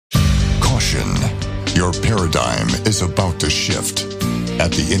caution. Your paradigm is about to shift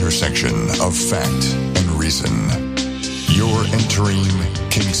at the intersection of fact and reason. You're entering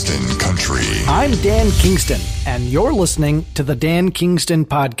Kingston Country. I'm Dan Kingston, and you're listening to the Dan Kingston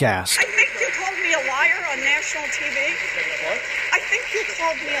Podcast. I think you called me a liar on national TV. What? I think you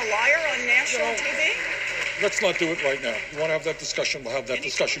called me a liar on national TV. Let's not do it right now. You want to have that discussion, we'll have that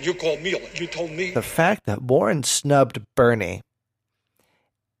discussion. You called me, you told me. The fact that Warren snubbed Bernie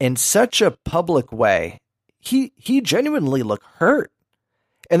in such a public way, he genuinely looked hurt.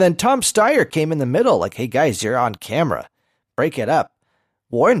 And then Tom Steyer came in the middle like, hey guys, you're on camera. Break it up.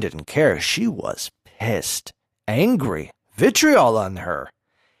 Warren didn't care. She was pissed, angry, vitriol on her.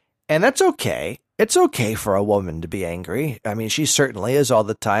 And that's okay. It's okay for a woman to be angry. I mean, she certainly is all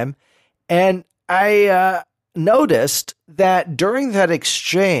the time. And I noticed that during that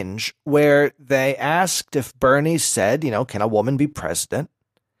exchange where they asked if Bernie said, can a woman be president?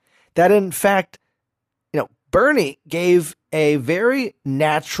 That in fact, Bernie gave a very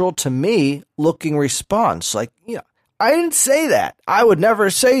natural to me looking response. Like, I didn't say that. I would never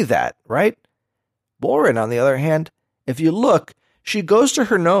say that, right? Warren, on the other hand, if you look, she goes to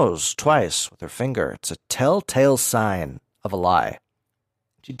her nose twice with her finger. It's a telltale sign of a lie.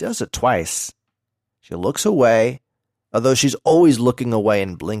 She does it twice. She looks away, although she's always looking away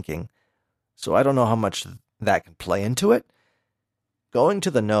and blinking. So I don't know how much that can play into it. Going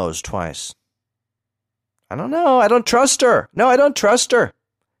to the nose twice. I don't know. I don't trust her. No, I don't trust her.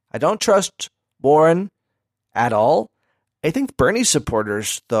 I don't trust Warren at all. I think Bernie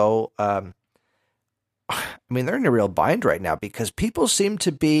supporters, though, they're in a real bind right now because people seem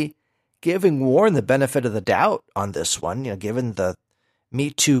to be giving Warren the benefit of the doubt on this one, given the Me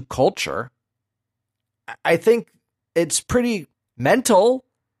Too culture. I think it's pretty mental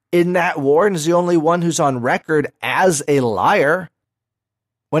in that Warren is the only one who's on record as a liar.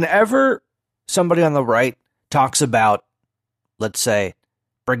 Whenever somebody on the right talks about, let's say,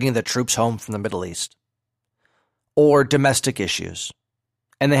 bringing the troops home from the Middle East or domestic issues,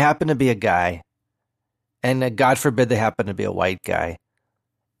 and they happen to be a guy, and God forbid they happen to be a white guy,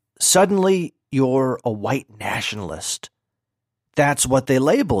 suddenly you're a white nationalist. That's what they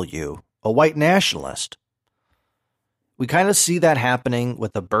label you, a white nationalist. We kind of see that happening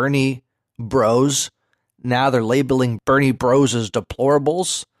with the Bernie bros. Now they're labeling Bernie bros as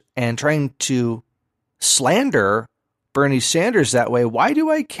deplorables and trying to slander Bernie Sanders that way. Why do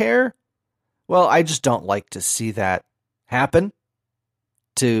I care? Well, I just don't like to see that happen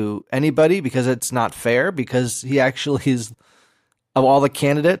to anybody because it's not fair, because he actually is, of all the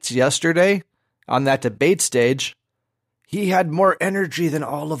candidates yesterday on that debate stage, he had more energy than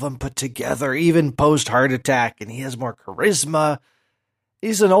all of them put together, even post-heart attack, and he has more charisma.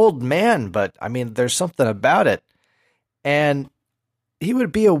 He's an old man, but, there's something about it. And he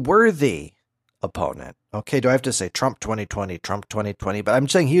would be a worthy opponent. Okay, do I have to say Trump 2020, Trump 2020? But I'm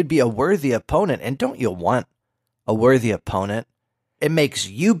saying he would be a worthy opponent. And don't you want a worthy opponent? It makes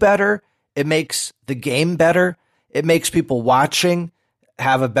you better. It makes the game better. It makes people watching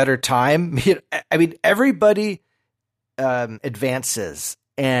have a better time. Everybody advances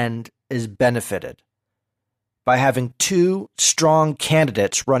and is benefited by having two strong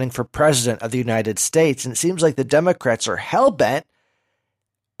candidates running for president of the United States. And it seems like the Democrats are hell-bent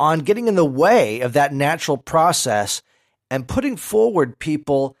on getting in the way of that natural process and putting forward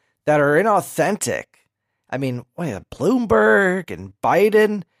people that are inauthentic. Bloomberg and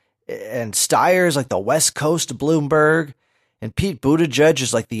Biden and Steyer's like the West Coast Bloomberg, and Pete Buttigieg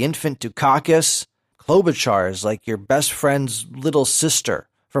is like the infant Dukakis. Klobuchar is like your best friend's little sister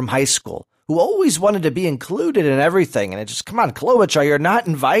from high school who always wanted to be included in everything. And it just, come on, Klobuchar, you're not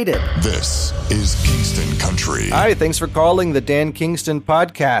invited. This is Kingston Country. Hi, thanks for calling the Dan Kingston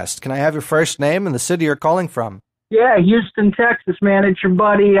Podcast. Can I have your first name and the city you're calling from? Yeah, Houston, Texas, man. It's your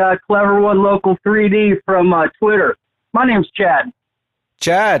buddy, Clever One Local 3D from Twitter. My name's Chad.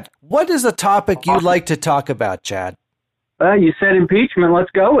 Chad, what is the topic you'd like to talk about, Chad? You said impeachment.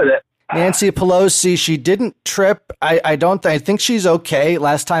 Let's go with it. Nancy Pelosi, she didn't trip. I think she's okay.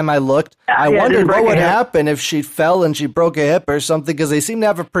 Last time I looked, I wondered what would happen if she fell and she broke a hip or something, because they seem to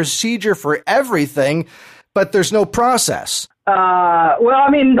have a procedure for everything, but there's no process. The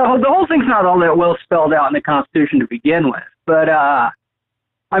whole thing's not all that well spelled out in the Constitution to begin with. But,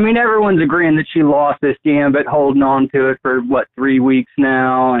 everyone's agreeing that she lost this gambit, holding on to it for, 3 weeks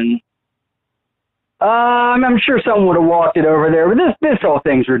now, and I'm sure someone would have walked it over there, but this whole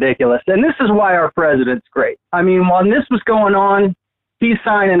thing's ridiculous. And this is why our president's great. While this was going on, he's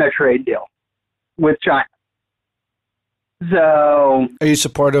signing a trade deal with China. So, are you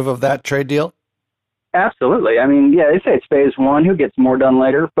supportive of that trade deal? Absolutely. They say it's phase one. Who gets more done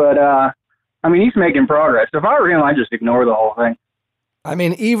later? But I mean, he's making progress. If I were him, I'd just ignore the whole thing. I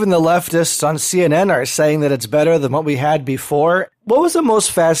mean, even the leftists on CNN are saying that it's better than what we had before. What was the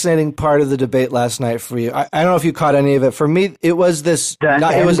most fascinating part of the debate last night for you? I don't know if you caught any of it. For me, it was this.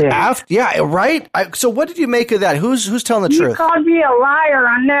 It was after. Yeah, right. So, what did you make of that? Who's telling the truth? You called me a liar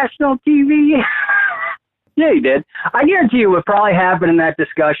on national TV. Yeah, he did. I guarantee you, what probably happened in that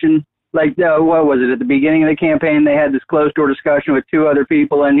discussion. Like, what was it? At the beginning of the campaign, they had this closed-door discussion with 2 other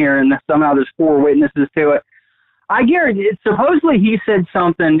people in here, and somehow there's 4 witnesses to it. I guarantee, supposedly he said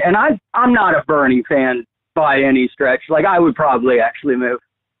something, and I'm not a Bernie fan by any stretch. Like, I would probably actually move.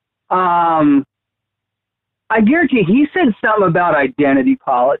 I guarantee he said something about identity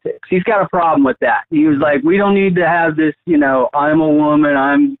politics. He's got a problem with that. He was like, we don't need to have this, I'm a woman,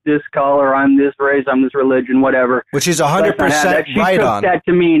 I'm this color, I'm this race, I'm this religion, whatever. Which he's 100% right on. She took that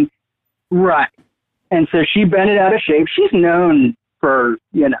to mean, right. And so she bent it out of shape. She's known for,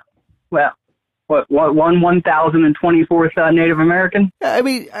 1,024th Native American? I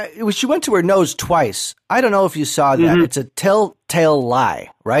mean, she went to her nose twice. I don't know if you saw that. Mm-hmm. It's a telltale lie,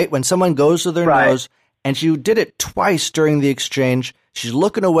 right? When someone goes to their nose, and she did it twice during the exchange. She's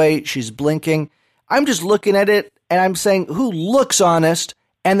looking away. She's blinking. I'm just looking at it, and I'm saying, who looks honest?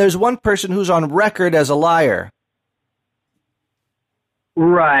 And there's one person who's on record as a liar.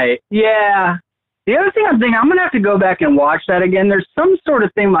 Right. Yeah. The other thing I'm thinking, I'm going to have to go back and watch that again. There's some sort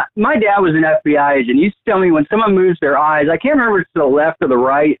of thing. My dad was an FBI agent. He used to tell me when someone moves their eyes, I can't remember if it's to the left or the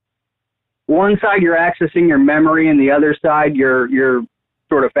right. One side you're accessing your memory, and the other side you're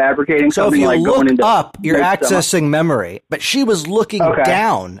sort of fabricating something. So if you like look going into up, you're accessing memory. But she was looking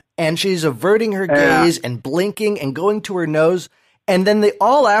down, and she's averting her gaze and blinking and going to her nose. And then they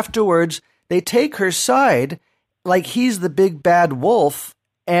all afterwards, they take her side like he's the big bad wolf,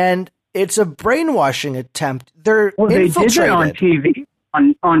 and it's a brainwashing attempt. They're infiltrated. They did that on TV.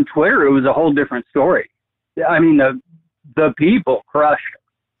 On Twitter, it was a whole different story. I mean, the people crushed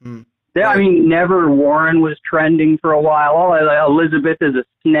her. Mm. I mean, Never Warren was trending for a while. Elizabeth is a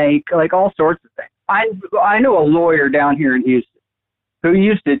snake, like all sorts of things. I know a lawyer down here in Houston who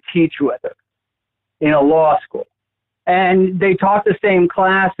used to teach with her in a law school. And they taught the same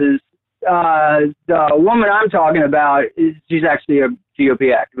classes. The woman I'm talking about, she's actually a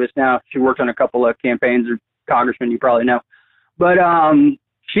GOP activist now. She worked on a couple of campaigns, or congressman, you probably know. But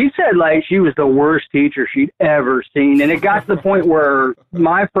she said, like, she was the worst teacher she'd ever seen. And it got to the point where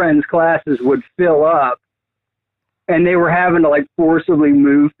my friends' classes would fill up, and they were having to, like, forcibly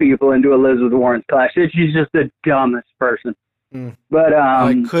move people into Elizabeth Warren's class. She's just the dumbest person. Mm. But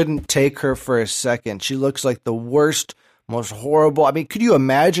I couldn't take her for a second. She looks like the worst, most horrible. I mean, could you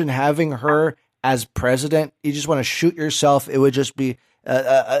imagine having her as president? You just want to shoot yourself. It would just be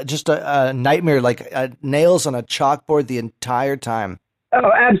just a nightmare, like nails on a chalkboard the entire time.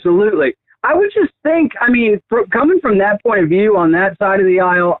 Oh, absolutely. I would just think, I mean, coming from that point of view on that side of the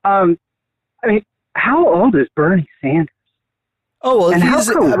aisle, I mean, how old is Bernie Sanders? Oh, well, and how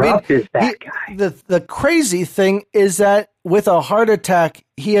corrupt is that guy? The crazy thing is that with a heart attack,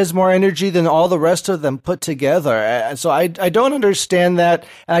 he has more energy than all the rest of them put together. So I don't understand that,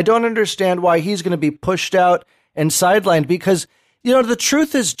 and I don't understand why he's going to be pushed out and sidelined because, the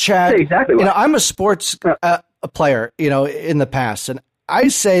truth is, Chad, exactly I'm a sports player, in the past, and I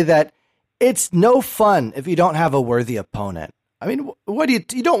say that it's no fun if you don't have a worthy opponent. I mean, what do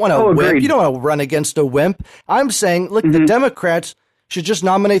you don't want to wimp. Agreed. You don't want to run against a wimp. I'm saying, look, the Democrats should just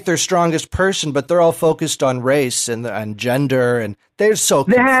nominate their strongest person, but they're all focused on race and gender, and they're so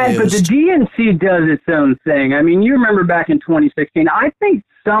confused. But the DNC does its own thing. I mean, you remember back in 2016, I think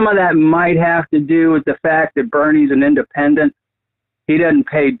some of that might have to do with the fact that Bernie's an independent. He doesn't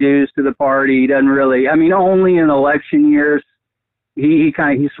pay dues to the party. He doesn't really, I mean, only in election years, he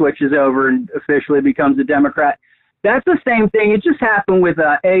switches over and officially becomes a Democrat. That's the same thing. It just happened with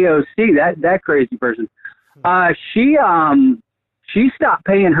AOC, that crazy person. She stopped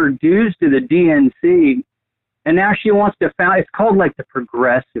paying her dues to the DNC, and now she wants to found. It's called like the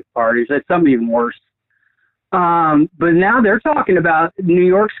Progressive Party. It's something even worse. But now they're talking about New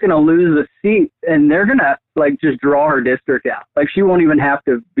York's going to lose a seat, and they're going to like just draw her district out. Like she won't even have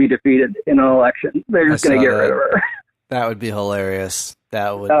to be defeated in an election. They're just going to get rid of her. That would be hilarious.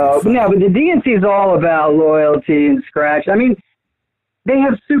 That would. No, but the DNC is all about loyalty and scratch. I mean, they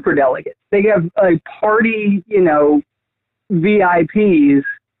have super delegates. They have party, VIPs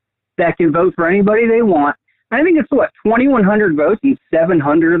that can vote for anybody they want. I think it's 2,100 votes, and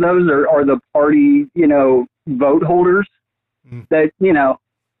 700 of those are the party, vote holders. That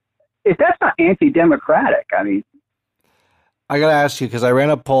if that's not anti-democratic, I mean. I got to ask you, because I ran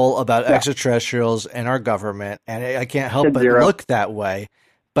a poll about extraterrestrials and our government, and I can't help but look that way.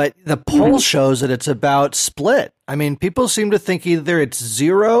 But the poll shows that it's about split. I mean, people seem to think either it's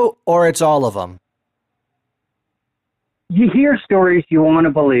zero or it's all of them. You hear stories, you want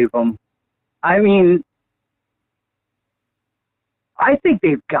to believe them. I mean, I think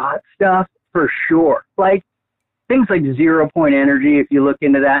they've got stuff for sure. Like things like 0 point energy, if you look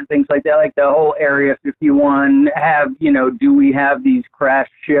into that and things like that, like the whole Area 51 do we have these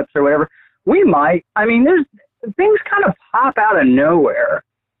crashed ships or whatever? We might. I mean, there's things kind of pop out of nowhere.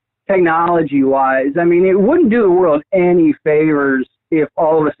 Technology-wise, I mean, it wouldn't do the world any favors if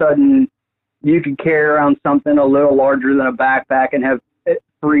all of a sudden you could carry around something a little larger than a backpack and have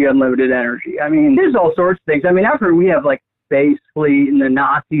free unlimited energy. I mean, there's all sorts of things. I mean, after we have like Space Fleet and the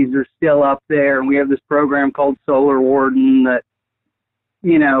Nazis are still up there, and we have this program called Solar Warden that,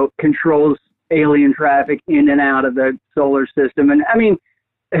 controls alien traffic in and out of the solar system. And I mean,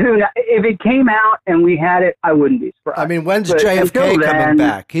 if it came out and we had it, I wouldn't be surprised. I mean, when's JFK coming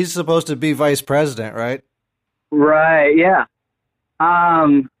back? He's supposed to be vice president, right? Right, yeah.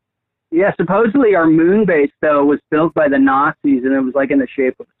 Yeah, supposedly our moon base, though, was built by the Nazis, and it was like in the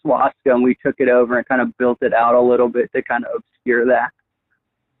shape of a swastika, and we took it over and kind of built it out a little bit to kind of obscure that.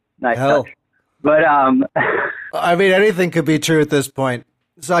 Nice touch. But, I mean, anything could be true at this point.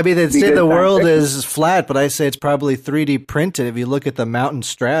 So, I mean, they say the world is flat, but I say it's probably 3D printed. If you look at the mountain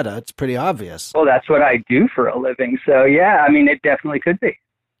strata, it's pretty obvious. Well, that's what I do for a living. So, yeah, I mean, it definitely could be.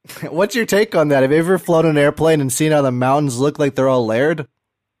 What's your take on that? Have you ever flown an airplane and seen how the mountains look like they're all layered?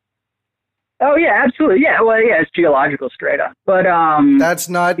 Oh, yeah, absolutely. Yeah, well, yeah, it's geological strata. But that's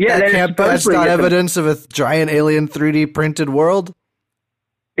not evidence of a giant alien 3D printed world?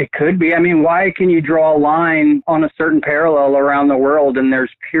 It could be. I mean, why can you draw a line on a certain parallel around the world and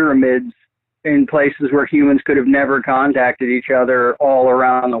there's pyramids in places where humans could have never contacted each other all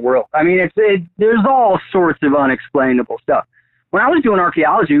around the world? I mean, there's all sorts of unexplainable stuff. When I was doing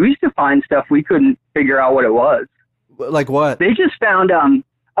archaeology, we used to find stuff we couldn't figure out what it was. Like what? They just found,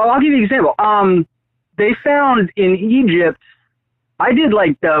 I'll give you an example. They found in Egypt, I did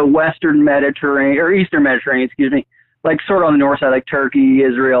like the Western Mediterranean, or Eastern Mediterranean, excuse me, like sort of on the north side, like Turkey,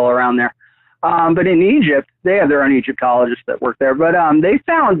 Israel, around there. But in Egypt, they have their own Egyptologists that work there. But they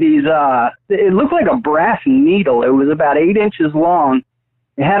found these, it looked like a brass needle. It was about 8 inches long.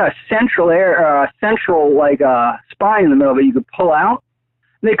 It had a central spine in the middle of it you could pull out.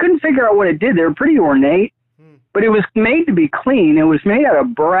 And they couldn't figure out what it did. They were pretty ornate, but it was made to be clean. It was made out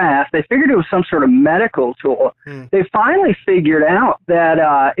of brass. They figured it was some sort of medical tool. They finally figured out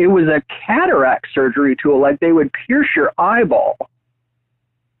that it was a cataract surgery tool. Like they would pierce your eyeball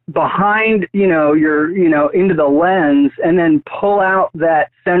behind, into the lens and then pull out that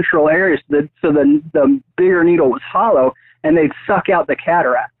central area so the bigger needle was hollow, and they'd suck out the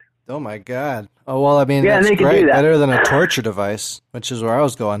cataract. Oh, my God. Oh, well, I mean, yeah, that's great. Better than a torture device, which is where I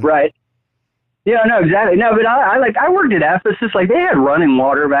was going. Right. Yeah, no, exactly. No, but I worked at Ephesus. Like, they had running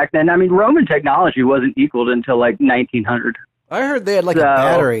water back then. I mean, Roman technology wasn't equaled until, 1900. I heard they had,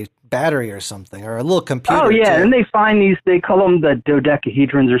 a battery or something, or a little computer. Oh, yeah, too. And they find these, they call them the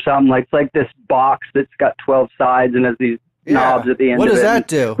dodecahedrons or something. Like, it's like this box that's got 12 sides and has these knobs at the end of it. What does that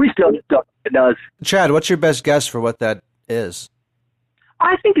do? We still don't know what it does. Chad, what's your best guess for what that is?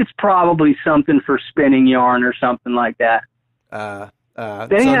 I think it's probably something for spinning yarn or something like that. I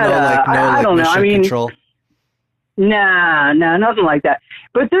don't know. I mean, control? Nah, nothing like that.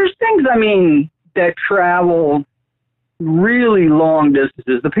 But there's things, that travel really long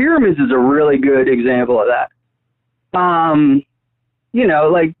distances. The pyramids is a really good example of that.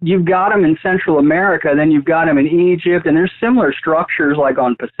 You've got them in Central America, then you've got them in Egypt, and there's similar structures like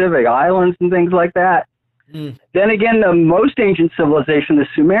on Pacific Islands and things like that. Then again, the most ancient civilization, the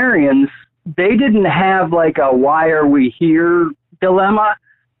Sumerians, they didn't have a why are we here dilemma.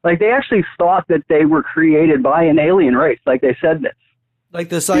 Like they actually thought that they were created by an alien race. Like they said this. Like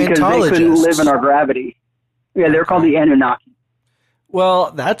the Scientologists. Because they couldn't live in our gravity. Yeah, they're called the Anunnaki.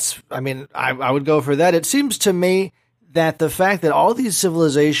 Well, I would go for that. It seems to me that the fact that all these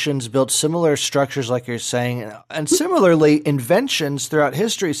civilizations built similar structures, like you're saying, and similarly, inventions throughout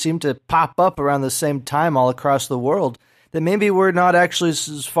history seem to pop up around the same time all across the world, that maybe we're not actually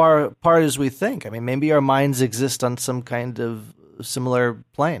as far apart as we think. I mean, maybe our minds exist on some kind of similar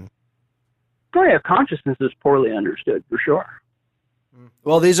plane. Oh, yeah, consciousness is poorly understood, for sure.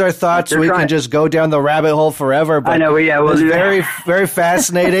 Well, these are thoughts we can just go down the rabbit hole forever. But I know, yeah, we'll do that. Very, very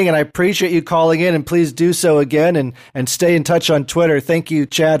fascinating, and I appreciate you calling in, and please do so again, and stay in touch on Twitter. Thank you,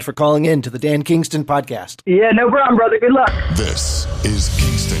 Chad, for calling in to the Dan Kingston podcast. Yeah, no problem, brother. Good luck. This is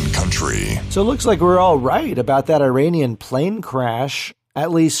Kingston Country. So it looks like we're all right about that Iranian plane crash, at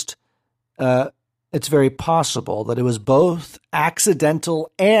least it's very possible that it was both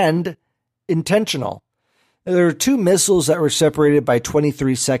accidental and intentional. There were two missiles that were separated by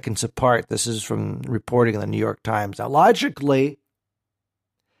 23 seconds apart. This is from reporting in the New York Times. Now, logically,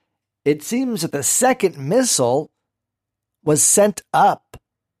 it seems that the second missile was sent up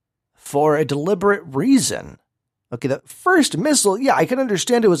for a deliberate reason. Okay, the first missile, yeah, I can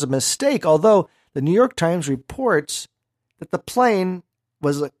understand it was a mistake, although the New York Times reports that the plane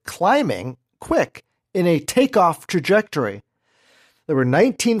was climbing quick in a takeoff trajectory. There were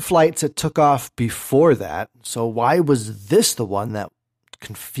 19 flights that took off before that, so why was this the one that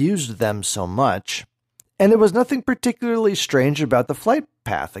confused them so much? And there was nothing particularly strange about the flight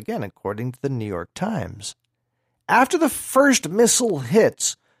path, again, according to the New York Times. After the first missile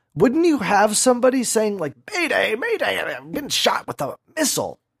hits, wouldn't you have somebody saying, like, Mayday, Mayday, I'm getting shot with a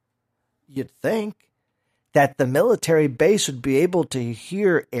missile? You'd think that the military base would be able to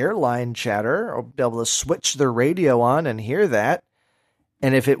hear airline chatter or be able to switch their radio on and hear that.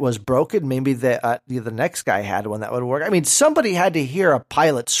 And if it was broken, maybe the next guy had one that would work. I mean, somebody had to hear a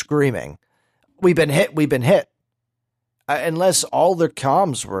pilot screaming, we've been hit, we've been hit. Unless all their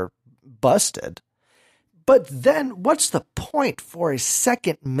comms were busted. But then what's the point for a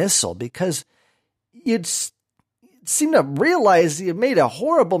second missile? Because you'd seem to realize you made a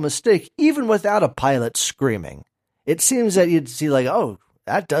horrible mistake even without a pilot screaming. It seems that you'd see like, oh,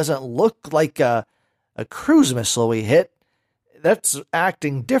 that doesn't look like a cruise missile we hit. That's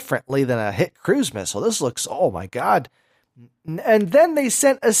acting differently than a hit cruise missile. This looks, oh my God. And then they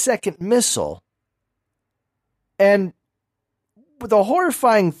sent a second missile. And the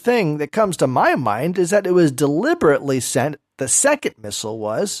horrifying thing that comes to my mind is that it was deliberately sent, the second missile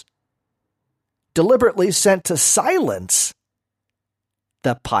was deliberately sent to silence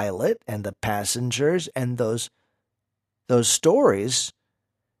the pilot and the passengers and those stories.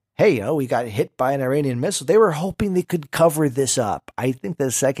 Hey, we got hit by an Iranian missile. They were hoping they could cover this up. I think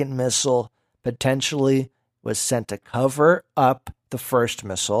the second missile potentially was sent to cover up the first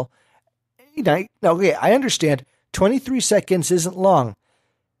missile. Okay, I understand 23 seconds isn't long,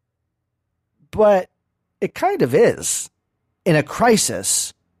 but it kind of is in a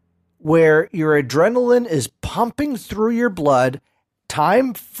crisis where your adrenaline is pumping through your blood,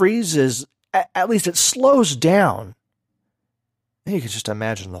 time freezes, at least it slows down. And you can just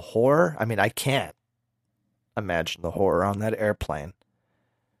imagine the horror. I mean, I can't imagine the horror on that airplane.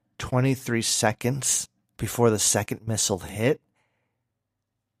 23 seconds before the second missile hit.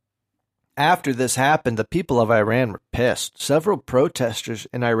 After this happened, the people of Iran were pissed. Several protesters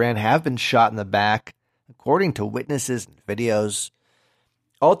in Iran have been shot in the back, according to witnesses and videos.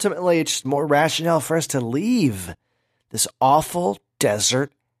 Ultimately, it's just more rationale for us to leave this awful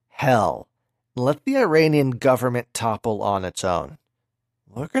desert hell. Let the Iranian government topple on its own.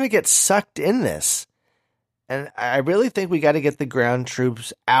 We're going to get sucked in this. And I really think we got to get the ground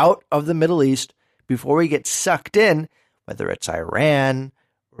troops out of the Middle East before we get sucked in, whether it's Iran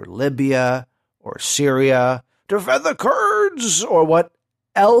or Libya or Syria, defend the Kurds, or what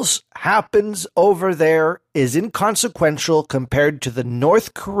else happens over there is inconsequential compared to the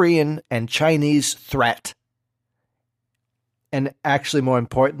North Korean and Chinese threat. And actually, more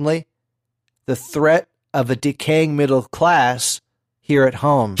importantly, the threat of a decaying middle class here at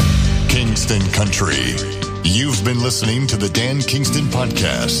home. Kingston Country. You've been listening to the Dan Kingston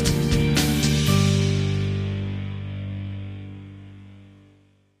Podcast.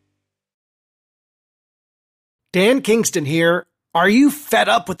 Dan Kingston here. Are you fed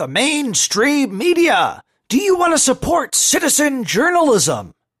up with the mainstream media? Do you want to support citizen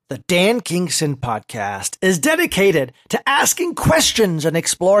journalism? The Dan Kingston Podcast is dedicated to asking questions and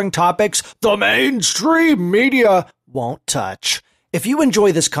exploring topics the mainstream media won't touch. If you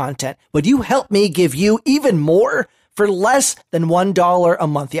enjoy this content, would you help me give you even more for less than $1 a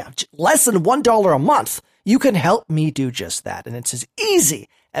month? Yeah, less than $1 a month. You can help me do just that. And it's as easy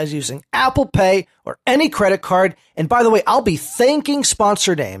as using Apple Pay or any credit card. And by the way, I'll be thanking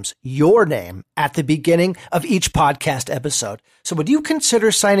sponsor names, your name, at the beginning of each podcast episode. So would you consider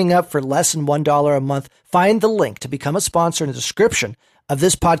signing up for less than $1 a month? Find the link to become a sponsor in the description of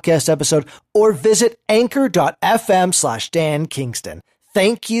this podcast episode or visit anchor.fm/Dan Kingston.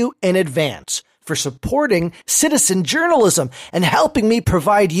 Thank you in advance for supporting citizen journalism and helping me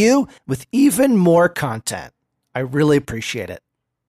provide you with even more content. I really appreciate it.